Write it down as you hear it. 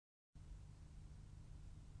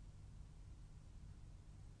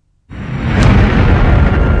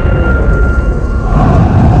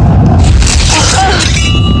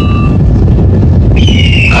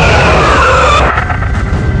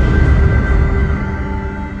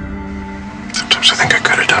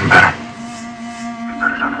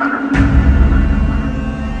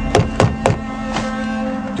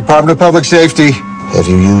Department of Public Safety. Have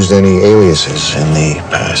you used any aliases in the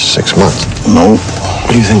past 6 months? No.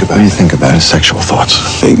 What do you think about? What do you think about his sexual thoughts?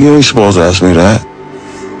 Hey, you ain't supposed to ask me that.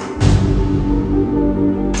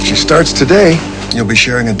 She starts today. You'll be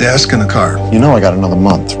sharing a desk and a car. You know I got another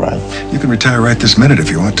month, right? You can retire right this minute if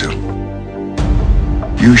you want to.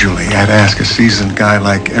 Usually, I'd ask a seasoned guy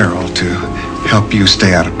like Errol to help you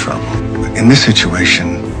stay out of trouble. In this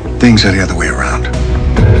situation, things are the other way around.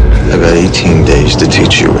 I've got 18 days to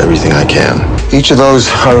teach you everything I can. Each of those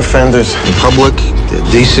are offenders. In public,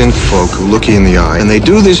 they're decent folk who look you in the eye. And they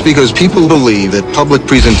do this because people believe that public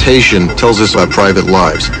presentation tells us our private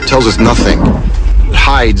lives. It tells us nothing. It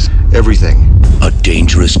hides everything. A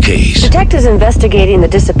dangerous case. Detectives investigating the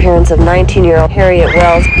disappearance of 19-year-old Harriet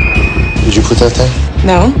Wells. Did you put that thing?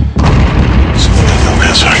 No. Someone I know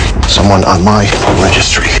has her. Someone on my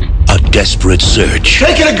registry. A desperate search.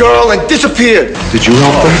 Taken a girl and disappeared. Did you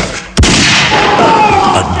help her?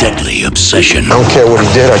 A deadly obsession. I don't care what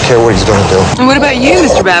he did. I care what he's going to do. And what about you,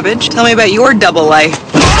 Mr. Babbage? Tell me about your double life.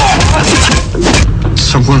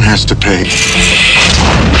 Someone has to pay.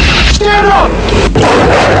 Stand up!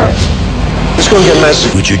 It's going to get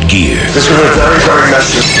messy. Richard Gere. It's going to get very, very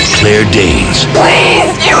messy. Claire Danes.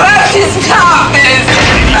 Please, you have to stop this!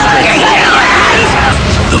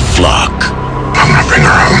 The Flock. I'm going to bring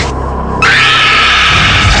her home.